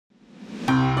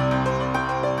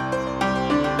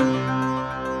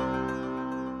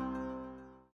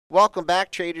Welcome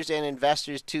back, traders and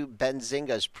investors, to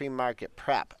Benzinga's Pre-Market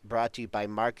Prep, brought to you by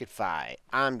MarketFi.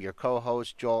 I'm your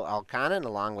co-host, Joel Elconin,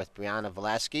 along with Brianna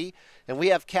Valesky, and we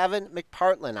have Kevin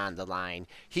McPartland on the line.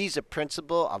 He's a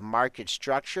principal of market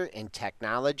structure and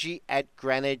technology at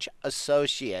Greenwich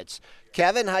Associates.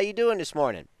 Kevin, how you doing this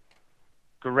morning?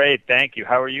 Great, thank you.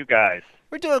 How are you guys?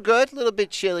 We're doing good. A little bit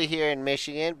chilly here in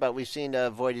Michigan, but we've seen to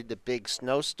avoided the big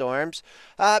snowstorms.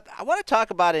 I want to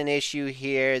talk about an issue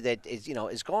here that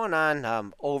is going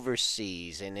on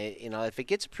overseas, and if it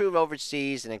gets approved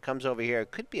overseas and it comes over here,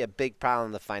 it could be a big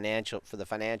problem for the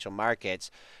financial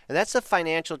markets, and that's the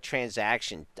financial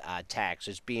transaction tax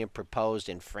that's being proposed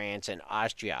in France and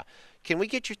Austria. Can we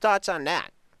get your thoughts on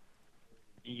that?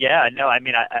 Yeah, no, I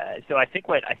mean, I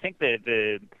think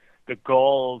the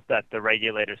goals that the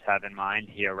regulators have in mind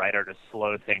here, right, are to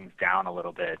slow things down a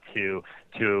little bit, to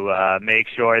make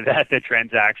sure that the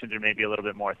transactions are maybe a little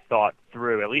bit more thought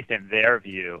through, at least in their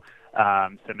view.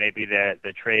 So maybe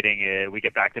the trading, we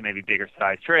get back to maybe bigger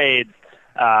size trades,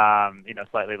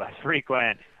 slightly less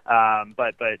frequent.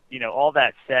 But all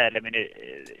that said, I mean,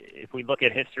 if we look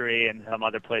at history and some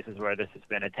other places where this has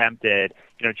been attempted,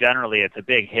 generally it's a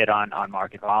big hit on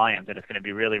market volumes, and it's going to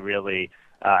be really, really.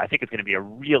 I think it's going to be a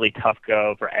really tough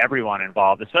go for everyone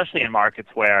involved, especially in markets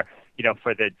where,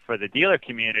 for the dealer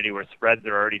community where spreads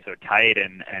are already so tight,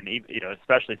 and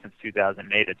especially since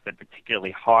 2008, it's been particularly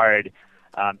hard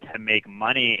to make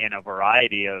money in a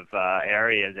variety of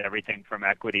areas, everything from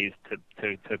equities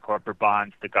to corporate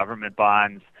bonds to government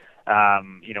bonds,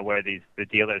 where the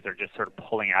dealers are just sort of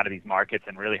pulling out of these markets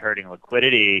and really hurting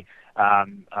liquidity.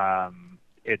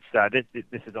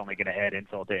 This is only going to add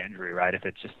insult to injury, right? If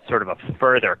it's just sort of a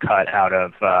further cut out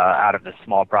of the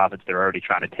small profits they're already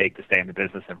trying to take to stay in the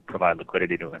business and provide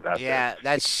liquidity to investors. Yeah,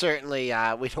 that's certainly,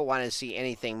 we don't want to see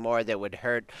anything more that would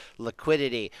hurt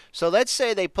liquidity. So let's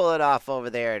say they pull it off over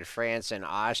there in France and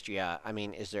Austria. I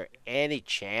mean, is there any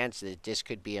chance that this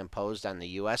could be imposed on the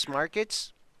U.S.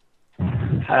 markets?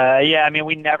 Yeah, I mean,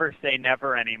 we never say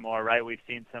never anymore, right? We've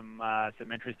seen some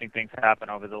interesting things happen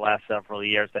over the last several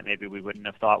years that maybe we wouldn't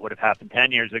have thought would have happened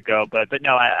 10 years ago. But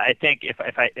no, I think if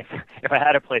I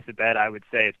had to place a bet, I would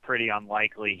say it's pretty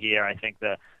unlikely here. I think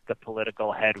the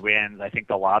political headwinds, I think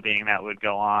the lobbying that would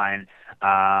go on,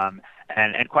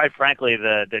 and quite frankly,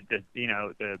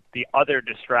 the other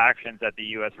distractions that the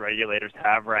U.S. regulators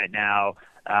have right now.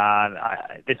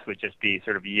 This would just be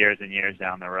sort of years and years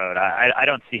down the road. I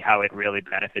don't see how it really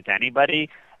benefits anybody,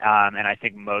 and I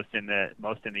think most in the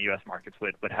U.S. markets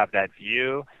would have that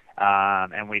view.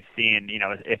 And we've seen,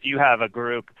 if you have a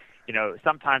group,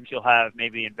 sometimes you'll have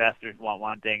maybe investors want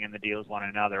one thing and the dealers want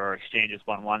another, or exchanges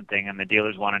want one thing and the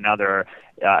dealers want another.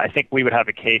 I think we would have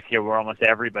a case here where almost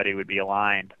everybody would be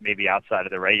aligned, maybe outside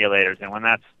of the regulators. And when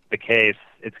that's the case,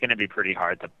 it's going to be pretty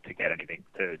hard to get anything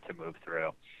to move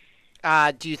through.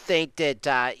 Do you think that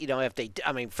if they?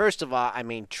 I mean, first of all, I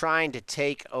mean, trying to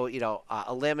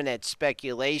eliminate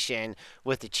speculation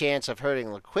with the chance of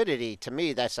hurting liquidity. To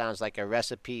me, that sounds like a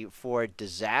recipe for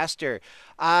disaster.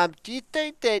 Do you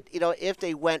think that if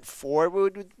they went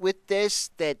forward with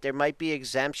this, that there might be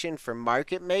exemption for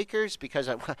market makers? Because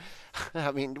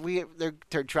I mean,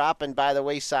 they're dropping by the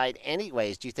wayside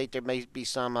anyways. Do you think there may be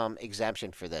some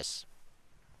exemption for this?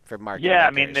 Market yeah,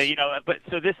 makers. I mean, but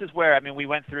so this is where, I mean, we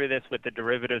went through this with the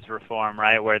derivatives reform,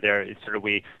 right, where they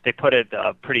put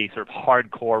a pretty sort of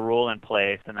hardcore rule in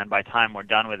place, and then by the time we're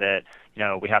done with it,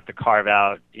 we have to carve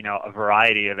out, a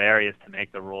variety of areas to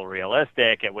make the rule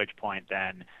realistic, at which point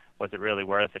then was it really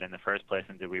worth it in the first place,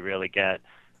 and did we really get,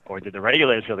 or did the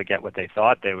regulators really get what they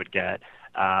thought they would get?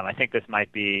 I think this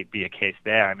might be a case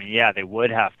there. I mean, yeah, they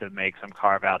would have to make some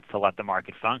carve-outs to let the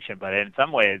market function, but in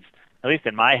some ways, at least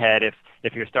in my head,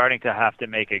 if you're starting to have to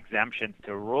make exemptions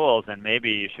to rules, then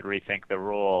maybe you should rethink the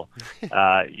rule.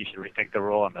 You should rethink the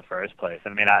rule in the first place. I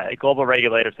mean, global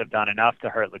regulators have done enough to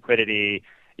hurt liquidity,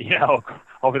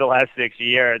 over the last 6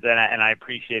 years, and I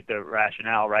appreciate the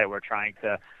rationale. Right, we're trying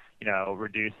to,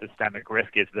 reduce systemic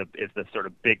risk is the sort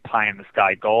of big pie in the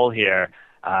sky goal here.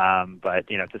 But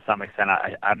to some extent,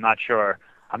 I'm not sure.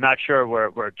 I'm not sure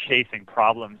we're chasing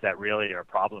problems that really are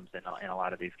problems in a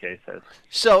lot of these cases.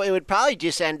 So it would probably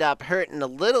just end up hurting the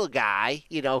little guy,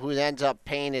 who ends up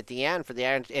paying at the end for the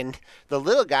end, and the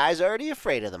little guy's already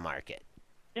afraid of the market.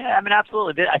 Yeah, I mean,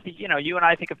 absolutely. I think, you and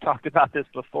I think have talked about this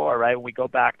before, right? When we go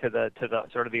back to the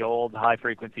sort of the old high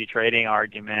frequency trading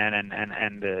argument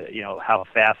and how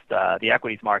fast the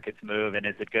equities markets move, and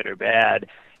is it good or bad?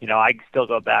 I still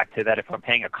go back to that. If I'm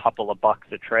paying a couple of bucks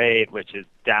a trade, which is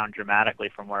down dramatically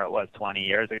from where it was 20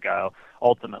 years ago,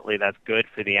 ultimately that's good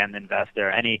for the end investor.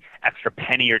 Any extra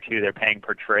penny or two they're paying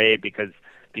per trade because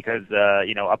because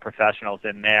a professional's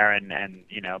in there and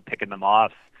picking them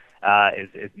off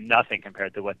is nothing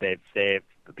compared to what they've saved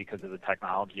because of the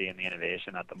technology and the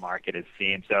innovation that the market has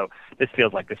seen. So this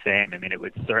feels like the same. I mean, it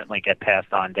would certainly get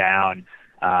passed on down.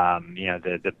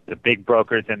 The big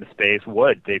brokers in the space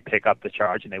they pick up the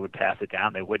charge and they would pass it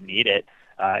down. They wouldn't eat it.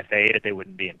 If they ate it, they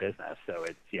wouldn't be in business. So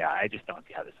I just don't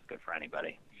see how this is good for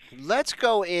anybody. Let's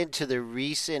go into the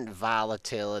recent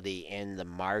volatility in the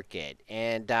market,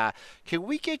 and can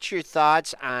we get your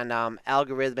thoughts on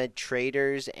algorithmic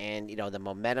traders and the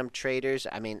momentum traders?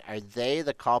 I mean, are they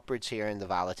the culprits here in the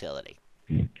volatility?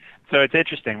 So it's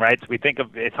interesting, right? So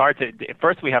it's hard to,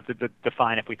 first we have to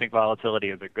define if we think volatility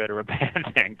is a good or a bad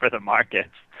thing for the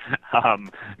markets.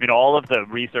 All of the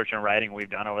research and writing we've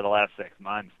done over the last 6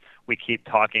 months, we keep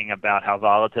talking about how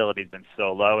volatility has been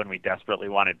so low and we desperately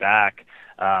want it back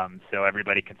so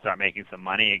everybody can start making some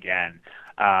money again.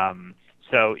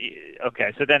 So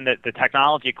then the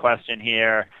technology question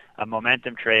here,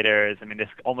 momentum traders, this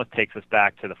almost takes us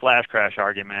back to the flash crash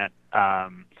argument.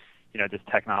 Does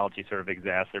technology sort of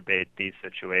exacerbate these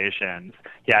situations?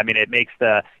 Yeah, it makes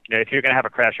if you're going to have a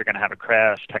crash, you're going to have a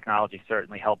crash. Technology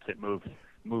certainly helps it move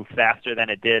faster than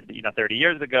it did 30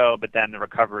 years ago, but then the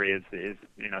recovery is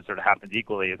sort of happens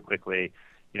equally as quickly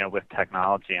with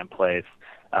technology in place.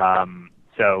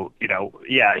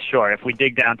 Yeah, sure, if we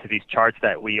dig down to these charts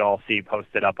that we all see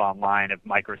posted up online of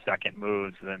microsecond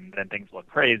moves, then things look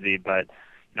crazy, but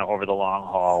over the long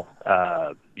haul,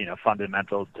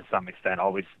 fundamentals to some extent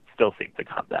always still seem to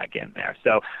come back in there.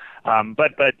 So I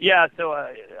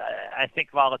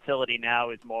think volatility now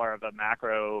is more of a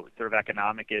macro sort of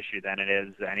economic issue than it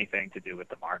is anything to do with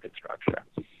the market structure.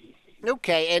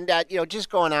 Okay, and just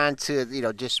going on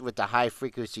to just with the high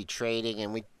frequency trading,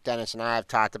 and Dennis and I have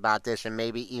talked about this, and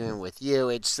maybe even with you,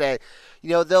 it's that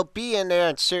they'll be in there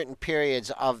in certain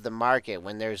periods of the market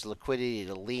when there's liquidity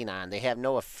to lean on. They have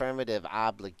no affirmative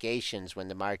obligations when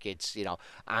the market's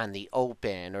on the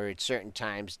open or at certain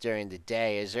times during the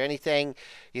day. Is there anything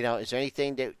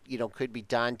that could be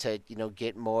done to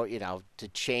get more to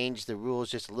change the rules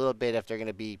just a little bit if they're going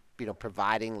to be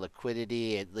providing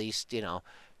liquidity, at least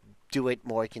do it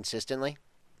more consistently?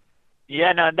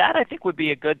 Yeah, no, that I think would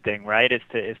be a good thing, right? Is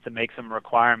to make some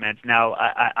requirements. Now,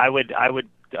 I would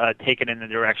take it in the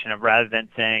direction of, rather than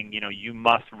saying you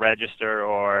must register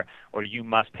or you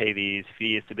must pay these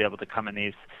fees to be able to come in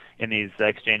these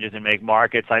exchanges and make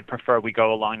markets, I prefer we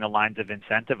go along the lines of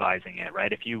incentivizing it,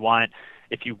 right? If you want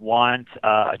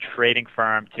a trading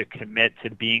firm to commit to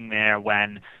being there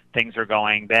when things are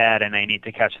going bad and they need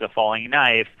to catch the falling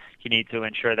knife, you need to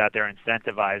ensure that they're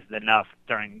incentivized enough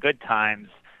during good times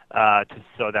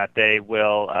so that they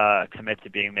will commit to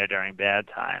being there during bad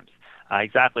times.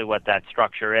 Exactly what that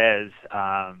structure is,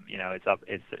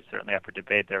 it's certainly up for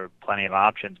debate. There are plenty of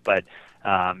options, but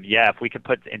if we could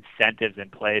put incentives in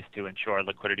place to ensure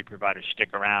liquidity providers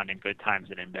stick around in good times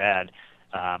and in bad,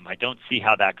 I don't see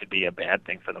how that could be a bad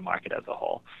thing for the market as a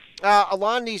whole.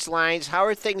 Along these lines, how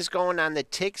are things going on the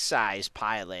tick size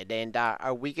pilot, and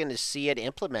are we going to see it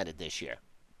implemented this year?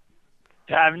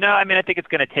 No, I think it's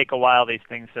going to take a while. These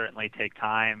things certainly take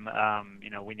time.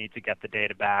 We need to get the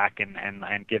data back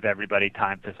and give everybody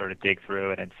time to sort of dig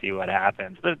through it and see what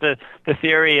happens. The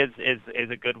theory is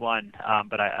a good one,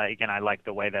 but I like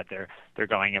the way that they're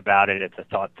going about it. It's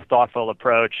a thoughtful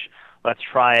approach. Let's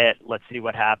try it. Let's see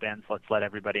what happens. Let's let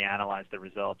everybody analyze the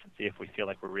results and see if we feel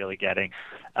like we're really getting,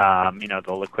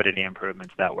 the liquidity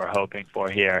improvements that we're hoping for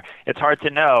here. It's hard to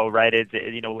know, right?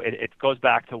 It goes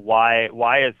back to why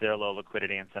is there low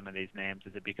liquidity in some of these names?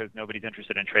 Is it because nobody's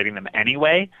interested in trading them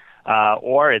anyway,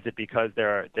 or is it because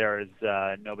there is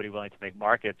nobody willing to make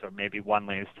markets, or maybe one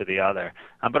leads to the other?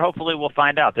 But hopefully we'll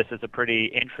find out. This is a pretty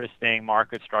interesting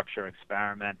market structure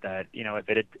experiment that, if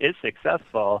it is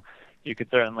successful, you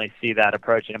could certainly see that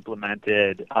approach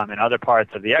implemented in other parts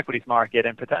of the equities market,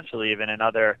 and potentially even in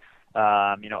other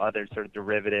sort of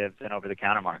derivatives and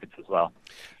over-the-counter markets as well.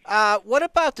 What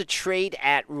about the trade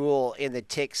at rule in the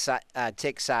tick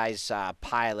size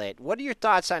pilot? What are your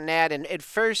thoughts on that? And at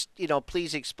first,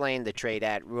 please explain the trade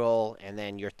at rule and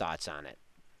then your thoughts on it.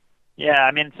 Yeah,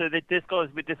 so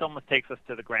this almost takes us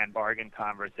to the grand bargain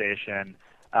conversation.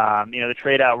 The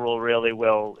trade-out rule really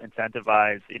will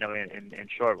incentivize, in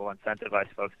short, will incentivize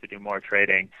folks to do more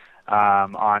trading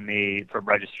from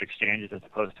registered exchanges as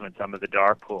opposed to in some of the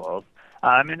dark pools.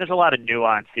 There's a lot of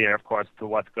nuance here, of course, to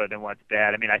what's good and what's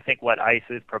bad. I think what ICE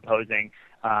is proposing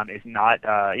is not,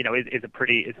 is a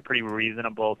pretty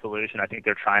reasonable solution. I think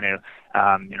they're trying to,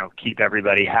 keep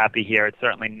everybody happy here. It's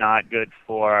certainly not good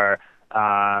for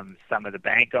some of the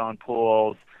bank-owned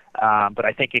pools. But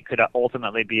I think it could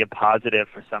ultimately be a positive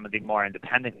for some of the more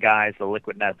independent guys, the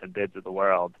liquid nets and bids of the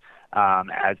world,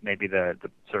 as maybe the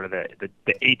sort of the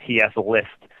ATS list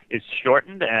is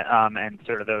shortened, and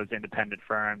sort of those independent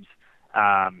firms,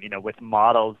 with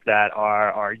models that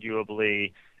are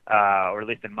arguably, or at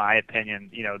least in my opinion,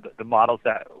 the models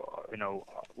that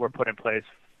were put in place.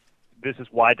 This is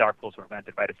why dark pools were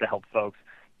invented, right? It's to help folks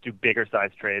do bigger size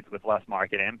trades with less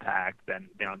market impact. Then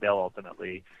they'll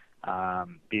ultimately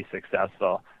be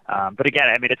successful. But again,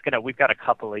 I mean, we've got a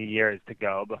couple of years to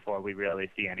go before we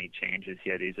really see any changes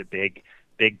here. These are big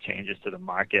changes to the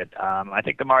market. I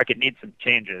think the market needs some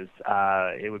changes.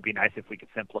 It would be nice if we could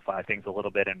simplify things a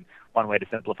little bit, and one way to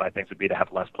simplify things would be to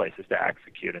have less places to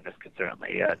execute, and this could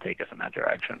certainly take us in that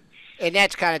direction. And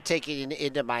that's kind of taking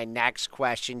into my next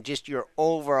question, just your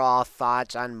overall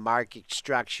thoughts on market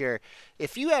structure.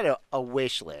 If you had a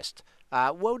wish list,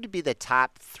 what would be the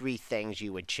top 3 things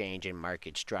you would change in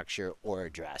market structure or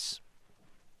address?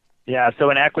 Yeah, so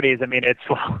in equities, I mean,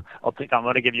 I'm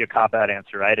going to give you a cop-out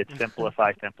answer, right? It's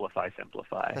simplify, simplify,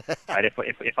 simplify. Right?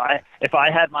 If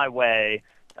I had my way,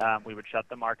 we would shut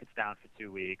the markets down for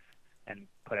 2 weeks and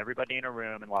put everybody in a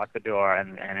room and lock the door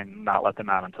and not let them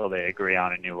out until they agree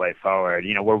on a new way forward.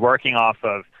 We're working off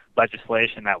of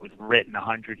legislation that was written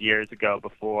 100 years ago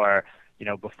before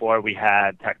we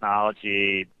had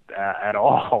technology at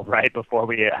all, right? Before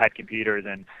we had computers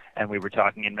and we were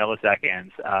talking in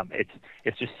milliseconds.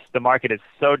 It's just the market is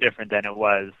so different than it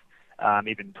was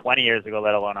even 20 years ago,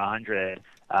 let alone 100.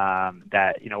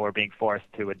 That we're being forced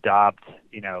to adopt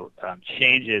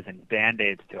changes and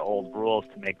band-aids to old rules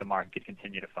to make the market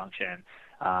continue to function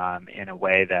in a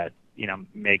way that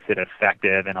makes it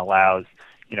effective and allows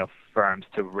firms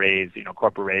to raise,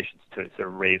 corporations to sort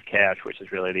of raise cash, which is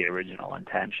really the original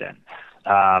intention.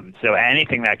 So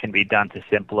anything that can be done to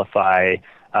simplify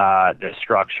the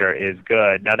structure is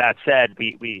good. Now that said,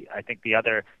 I think the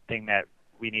other thing that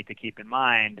we need to keep in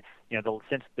mind,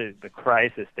 since the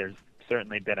crisis, there's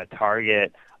certainly been a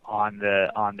target on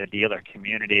the dealer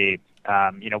community,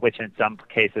 which in some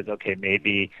cases, okay,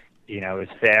 maybe is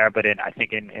fair, but I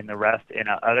think in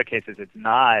other cases it's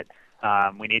not.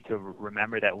 We need to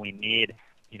remember that we need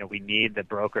the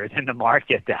brokers in the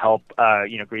market to help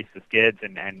grease the skids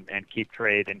and keep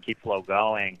trade and keep flow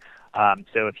going.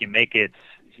 So if you make it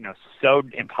so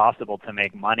impossible to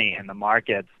make money in the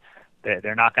markets,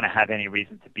 they're not going to have any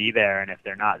reason to be there. And if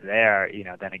they're not there,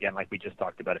 then again, like we just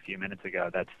talked about a few minutes ago,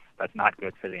 that's not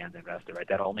good for the end investor, right?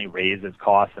 That only raises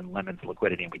costs and limits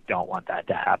liquidity, and we don't want that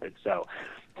to happen. So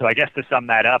I guess to sum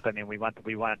that up, I mean, we want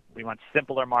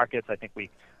simpler markets. I think we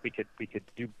could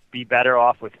be better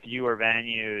off with fewer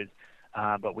venues,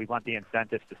 but we want the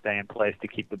incentives to stay in place to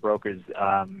keep the brokers,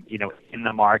 in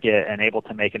the market and able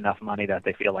to make enough money that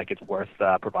they feel like it's worth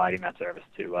providing that service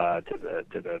to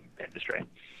the industry.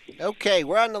 Okay,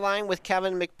 we're on the line with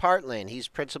Kevin McPartland. He's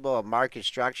principal of market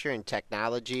structure and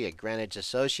technology at Greenwich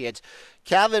Associates.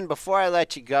 Kevin, before I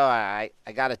let you go, I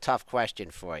got a tough question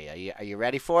for you. Are you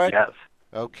ready for it? Yes.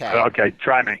 Okay. Okay,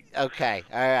 try me. Okay.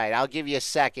 All right. I'll give you a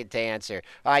second to answer.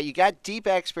 All right. You got deep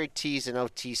expertise in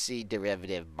OTC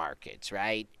derivative markets,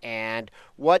 right? And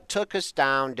what took us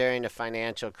down during the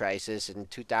financial crisis in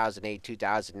 2008,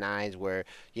 2009 were,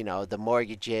 the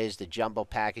mortgages, the jumbo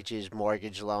packages,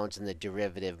 mortgage loans, and the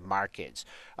derivative markets.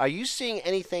 Are you seeing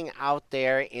anything out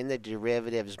there in the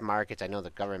derivatives markets? I know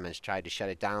the government's tried to shut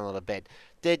it down a little bit.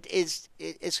 That is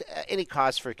any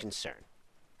cause for concern?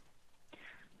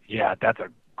 Yeah, that's a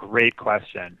great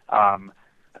question.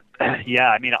 Yeah,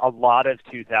 I mean, a lot of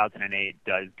 2008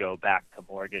 does go back to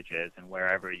mortgages, and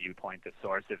wherever you point the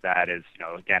source of that is,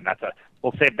 again,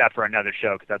 we'll save that for another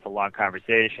show because that's a long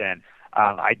conversation.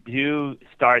 I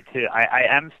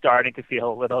am starting to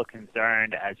feel a little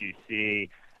concerned as you see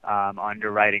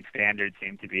underwriting standards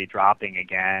seem to be dropping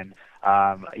again.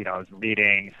 I was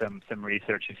reading some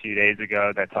research a few days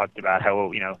ago that talked about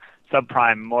how,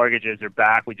 subprime mortgages are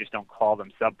back. We just don't call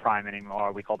them subprime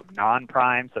anymore. We call them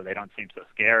non-prime, so they don't seem so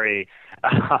scary.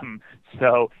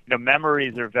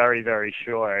 Memories are very, very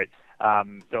short.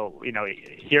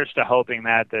 Here's to hoping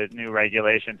that the new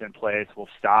regulations in place will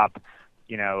stop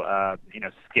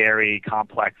scary,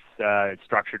 complex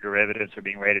structured derivatives for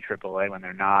being rated AAA when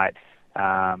they're not.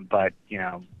 But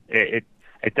it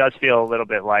does feel a little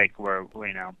bit like we're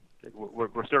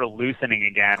sort of loosening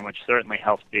again, which certainly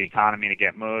helps the economy to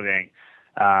get moving.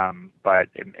 But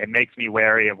it makes me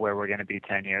wary of where we're going to be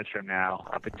 10 years from now,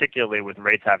 particularly with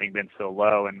rates having been so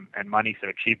low and money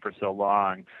so cheap for so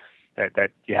long.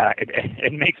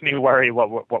 It makes me worry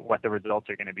what the results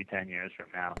are going to be 10 years from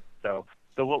now. So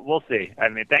we'll see. I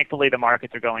mean, thankfully the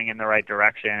markets are going in the right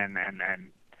direction,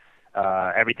 and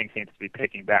everything seems to be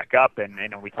picking back up, and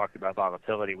we talked about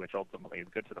volatility, which ultimately is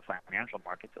good for the financial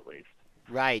markets at least.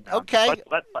 Right. Okay.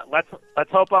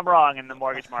 Let's hope I'm wrong, and the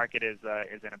mortgage market is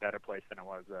in a better place than it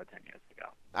was 10 years ago.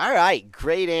 All right.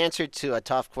 Great answer to a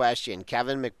tough question.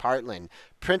 Kevin McPartland,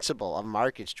 Principal of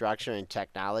Market Structure and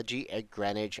Technology at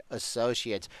Greenwich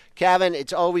Associates. Kevin,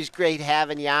 it's always great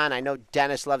having you on. I know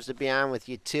Dennis loves to be on with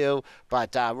you too,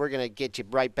 but we're going to get you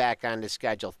right back on the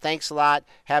schedule. Thanks a lot.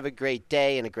 Have a great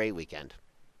day and a great weekend.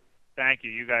 Thank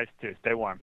you. You guys too. Stay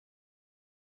warm.